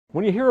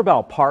When you hear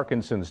about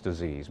Parkinson's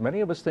disease, many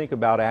of us think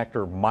about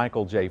actor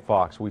Michael J.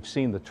 Fox. We've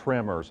seen the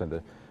tremors and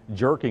the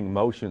jerking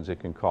motions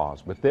it can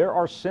cause, but there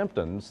are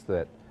symptoms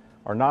that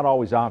are not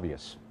always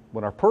obvious.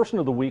 When our person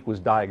of the week was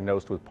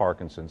diagnosed with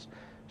Parkinson's,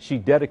 she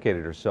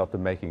dedicated herself to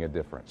making a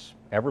difference.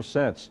 Ever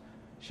since,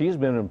 she has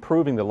been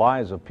improving the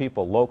lives of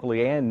people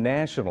locally and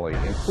nationally,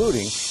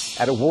 including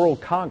at a World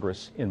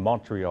Congress in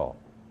Montreal.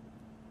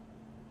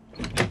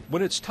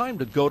 When it's time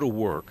to go to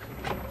work,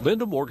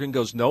 Linda Morgan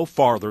goes no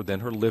farther than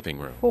her living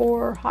room.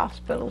 4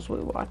 hospitals we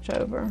watch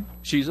over.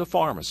 She's a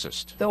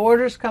pharmacist. The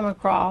orders come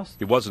across.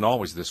 It wasn't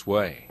always this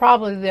way.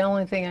 Probably the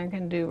only thing I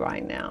can do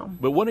right now.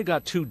 But when it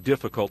got too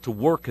difficult to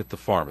work at the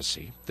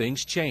pharmacy,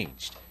 things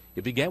changed.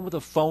 It began with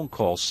a phone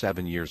call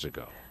 7 years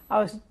ago. I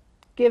was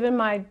given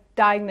my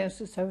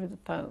diagnosis over the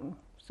phone.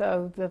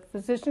 So the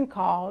physician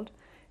called.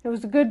 It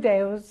was a good day.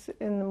 It was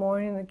in the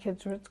morning. The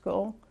kids were at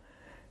school.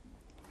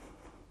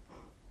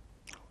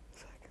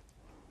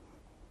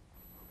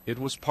 It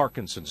was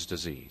Parkinson's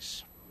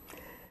disease.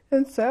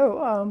 And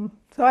so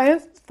I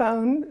answered the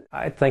phone.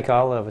 I think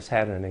all of us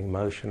had an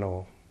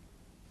emotional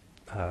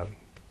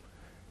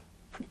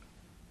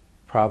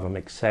problem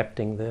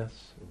accepting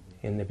this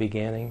in the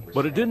beginning.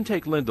 But it didn't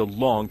take Linda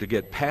long to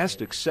get past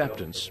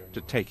acceptance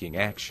to taking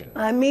action.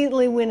 I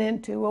immediately went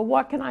into, well,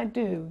 what can I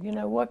do? You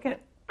know, what can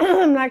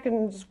I'm not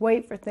going to just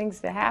wait for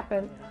things to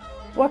happen.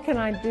 What can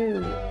I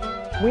do?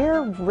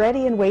 We're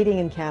ready and waiting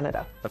in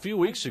Canada. A few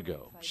weeks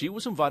ago, she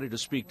was invited to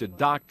speak to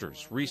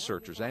doctors,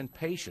 researchers, and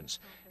patients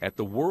at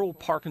the World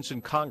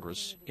Parkinson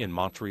Congress in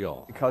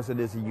Montreal. Because it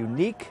is a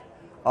unique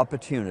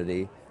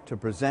opportunity to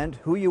present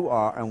who you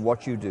are and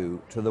what you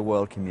do to the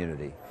world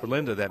community. For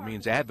Linda, that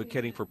means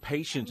advocating for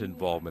patient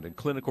involvement in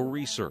clinical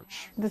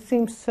research. This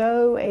seems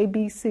so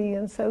ABC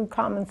and so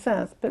common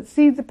sense, but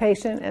see the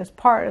patient as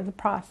part of the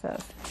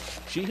process.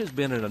 She has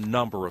been in a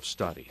number of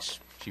studies.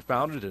 She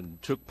founded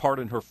and took part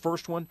in her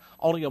first one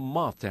only a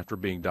month after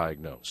being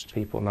diagnosed.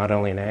 People not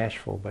only in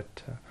Asheville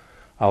but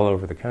all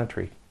over the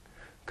country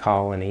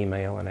call and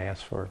email and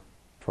ask for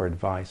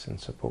advice and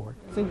support.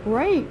 It's a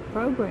great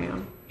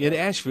program. In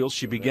Asheville,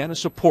 she began a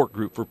support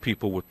group for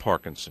people with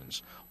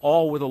Parkinson's,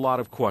 all with a lot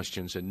of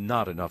questions and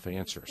not enough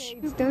answers.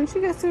 Don't you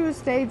go through a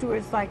stage where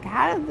it's like,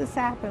 how did this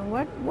happen?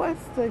 What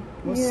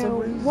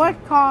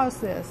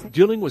caused this?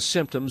 Dealing with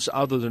symptoms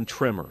other than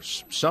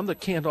tremors, some that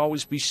can't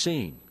always be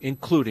seen,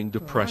 including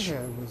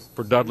depression.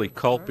 For Dudley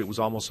Culp, it was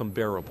almost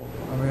unbearable.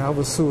 I mean, I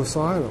was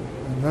suicidal,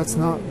 and that's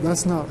not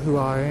who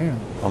I am.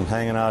 I'm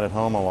hanging out at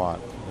home a lot.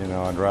 You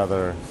know, I'd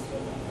rather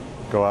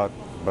go out,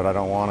 but I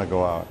don't want to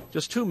go out.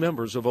 Just 2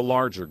 members of a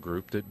larger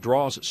group that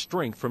draws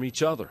strength from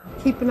each other.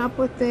 Keeping up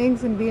with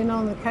things and being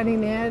on the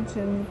cutting edge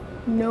and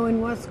knowing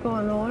what's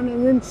going on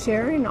and then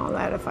sharing all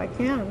that if I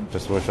can.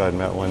 Just wish I'd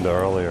met Linda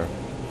earlier.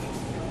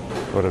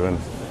 Would have been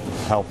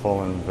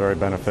helpful and very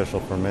beneficial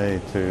for me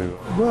to...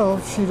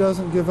 Well, she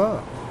doesn't give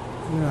up,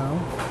 you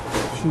know.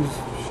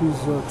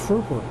 She's a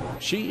trooper.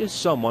 She is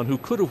someone who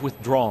could have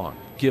withdrawn,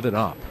 given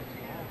up.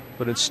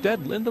 But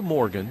instead, Linda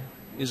Morgan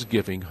is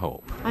giving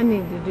hope. I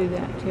need to do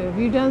that too. Have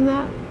you done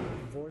that?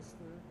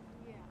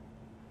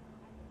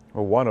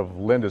 Well, one of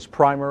Linda's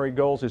primary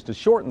goals is to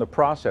shorten the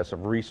process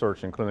of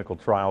research and clinical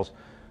trials,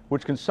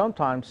 which can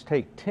sometimes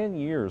take 10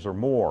 years or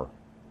more.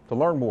 To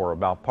learn more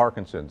about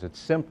Parkinson's, its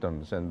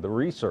symptoms, and the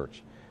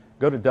research,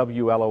 go to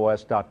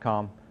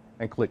WLOS.com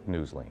and click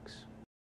News Links.